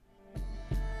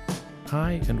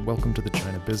Hi, and welcome to the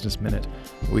China Business Minute,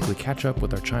 a weekly catch-up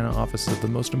with our China offices of the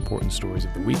most important stories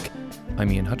of the week. I'm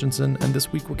Ian Hutchinson, and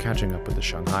this week we're catching up with the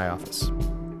Shanghai office.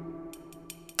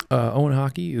 Owen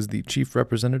Hockey is the chief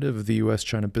representative of the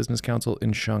U.S.-China Business Council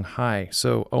in Shanghai.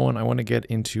 So, Owen, I want to get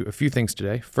into a few things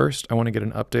today. First, I want to get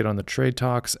an update on the trade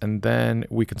talks, and then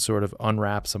we can sort of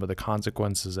unwrap some of the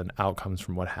consequences and outcomes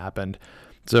from what happened.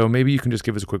 So maybe you can just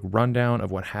give us a quick rundown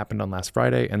of what happened on last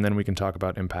Friday, and then we can talk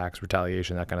about impacts,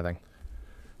 retaliation, that kind of thing.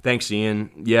 Thanks,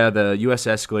 Ian. Yeah, the U.S.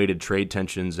 escalated trade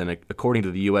tensions, and according to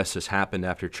the U.S., this happened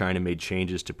after China made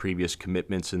changes to previous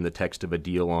commitments in the text of a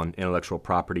deal on intellectual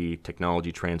property,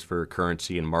 technology transfer,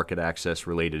 currency, and market access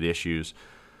related issues.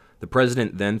 The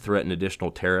president then threatened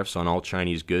additional tariffs on all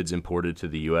Chinese goods imported to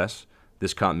the U.S.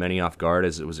 This caught many off guard,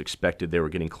 as it was expected they were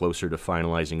getting closer to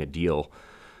finalizing a deal.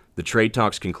 The trade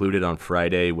talks concluded on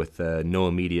Friday with no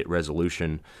immediate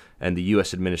resolution, and the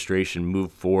U.S. administration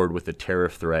moved forward with a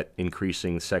tariff threat,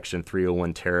 increasing Section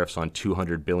 301 tariffs on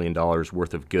 $200 billion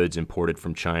worth of goods imported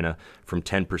from China from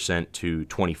 10% to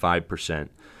 25%.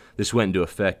 This went into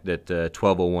effect at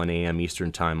 12:01 a.m.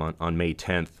 Eastern Time on May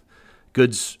 10th.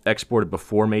 Goods exported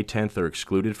before May 10th are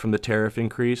excluded from the tariff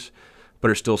increase,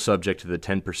 but are still subject to the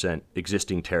 10%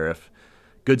 existing tariff.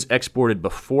 Goods exported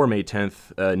before May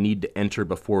 10th need to enter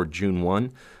before June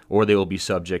 1, or they will be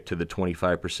subject to the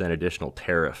 25% additional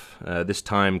tariff. This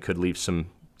time could leave some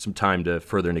time to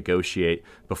further negotiate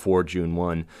before June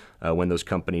 1, when those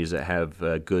companies that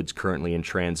have goods currently in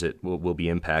transit will be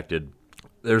impacted.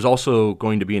 There's also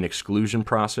going to be an exclusion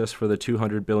process for the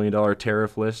 $200 billion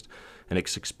tariff list, and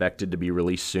it's expected to be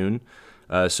released soon.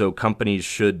 So companies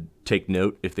should take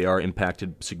note if they are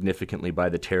impacted significantly by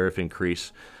the tariff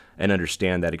increase and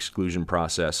understand that exclusion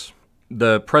process.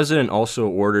 The president also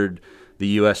ordered the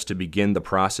U.S. to begin the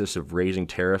process of raising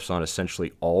tariffs on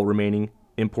essentially all remaining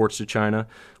imports to China,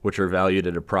 which are valued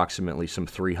at approximately some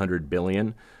 $300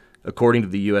 billion. According to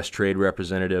the U.S. Trade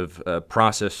Representative, a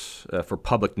process for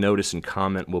public notice and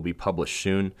comment will be published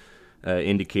soon,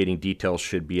 indicating details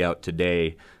should be out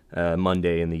today,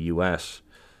 Monday, in the U.S.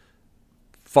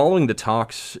 Following the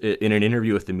talks, in an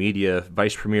interview with the media,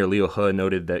 Vice Premier Liu He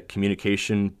noted that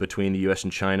communication between the U.S.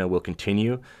 and China will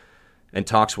continue, and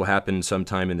talks will happen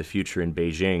sometime in the future in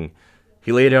Beijing.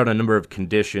 He laid out a number of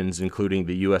conditions, including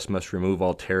the U.S. must remove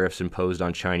all tariffs imposed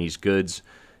on Chinese goods.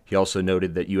 He also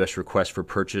noted that U.S. requests for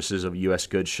purchases of U.S.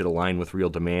 goods should align with real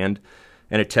demand,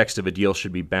 and a text of a deal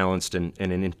should be balanced and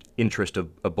in interest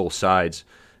of both sides.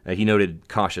 He noted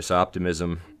cautious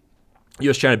optimism.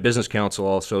 U.S.-China Business Council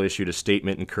also issued a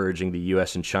statement encouraging the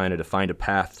U.S. and China to find a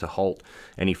path to halt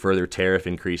any further tariff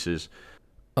increases.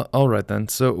 All right, then.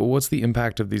 So what's the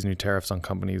impact of these new tariffs on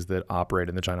companies that operate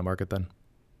in the China market, then?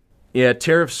 Yeah,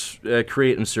 tariffs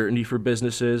create uncertainty for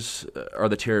businesses. Are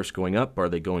the tariffs going up? Are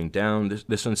they going down?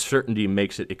 This uncertainty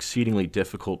makes it exceedingly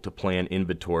difficult to plan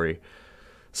inventory.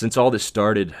 Since all this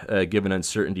started, given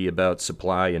uncertainty about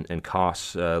supply and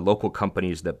costs, local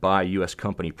companies that buy U.S.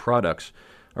 company products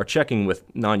are checking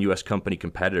with non-U.S. company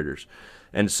competitors,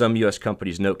 and some U.S.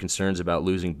 companies note concerns about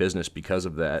losing business because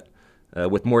of that.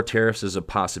 With more tariffs as a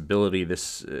possibility,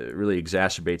 this really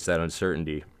exacerbates that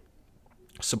uncertainty.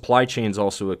 Supply chain is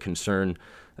also a concern.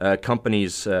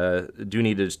 Companies do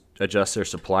need to adjust their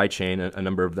supply chain. A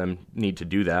number of them need to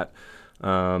do that.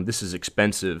 This is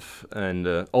expensive, and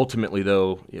ultimately,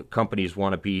 though, companies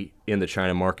want to be in the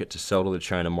China market to sell to the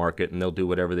China market, and they'll do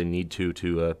whatever they need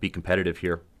to be competitive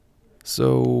here.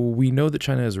 So we know that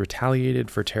China has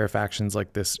retaliated for tariff actions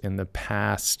like this in the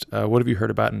past. What have you heard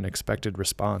about an expected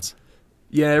response?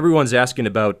 Yeah, everyone's asking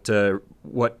about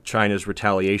what China's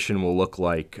retaliation will look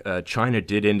like. China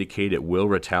did indicate it will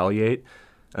retaliate,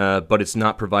 but it's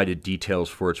not provided details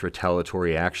for its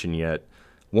retaliatory action yet.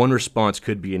 One response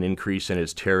could be an increase in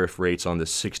its tariff rates on the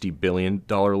 $60 billion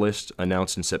list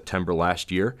announced in September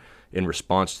last year in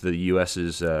response to the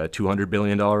U.S.'s $200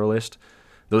 billion list.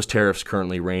 Those tariffs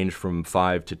currently range from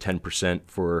 5 to 10%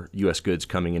 for U.S. goods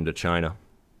coming into China.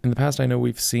 In the past, I know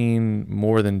we've seen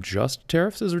more than just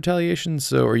tariffs as retaliation.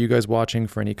 So are you guys watching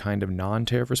for any kind of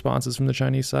non-tariff responses from the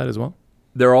Chinese side as well?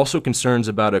 There are also concerns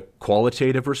about a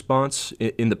qualitative response.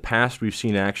 In the past, we've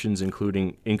seen actions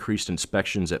including increased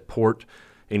inspections at port,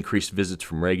 increased visits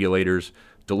from regulators,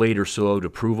 delayed or slowed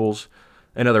approvals,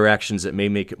 and other actions that may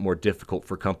make it more difficult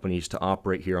for companies to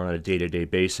operate here on a day-to-day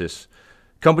basis.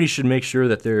 Companies should make sure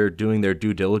that they're doing their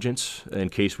due diligence in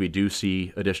case we do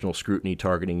see additional scrutiny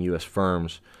targeting U.S.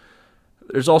 firms.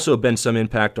 There's also been some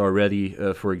impact already.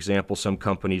 For example, some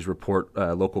companies report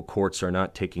local courts are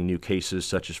not taking new cases,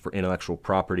 such as for intellectual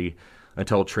property,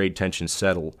 until trade tensions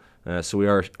settle. So we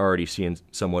are already seeing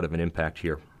somewhat of an impact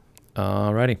here.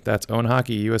 Alrighty, that's Owen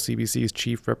Hockey, USCBC's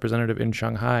chief representative in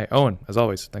Shanghai. Owen, as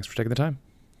always, thanks for taking the time.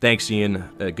 Thanks, Ian.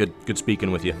 Good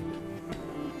speaking with you.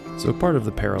 So part of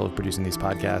the peril of producing these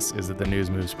podcasts is that the news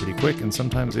moves pretty quick and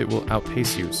sometimes it will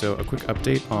outpace you. So a quick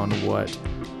update on what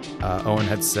Owen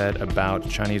had said about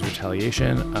Chinese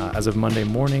retaliation. As of Monday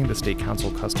morning, the State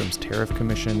Council Customs Tariff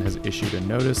Commission has issued a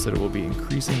notice that it will be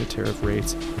increasing the tariff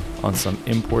rates on some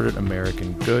imported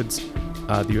American goods.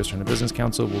 The U.S.-China Business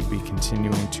Council will be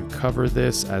continuing to cover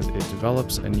this as it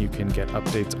develops, and you can get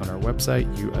updates on our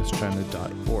website,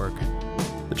 uschina.org.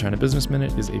 The China Business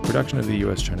Minute is a production of the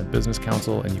U.S.-China Business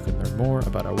Council, and you can learn more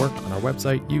about our work on our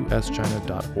website,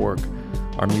 uschina.org.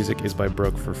 Our music is by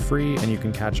Broke for free, and you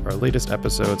can catch our latest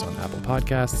episodes on Apple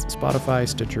Podcasts, Spotify,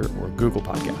 Stitcher, or Google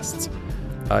Podcasts.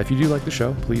 If you do like the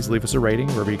show, please leave us a rating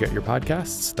wherever you get your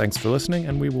podcasts. Thanks for listening,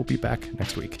 and we will be back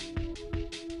next week.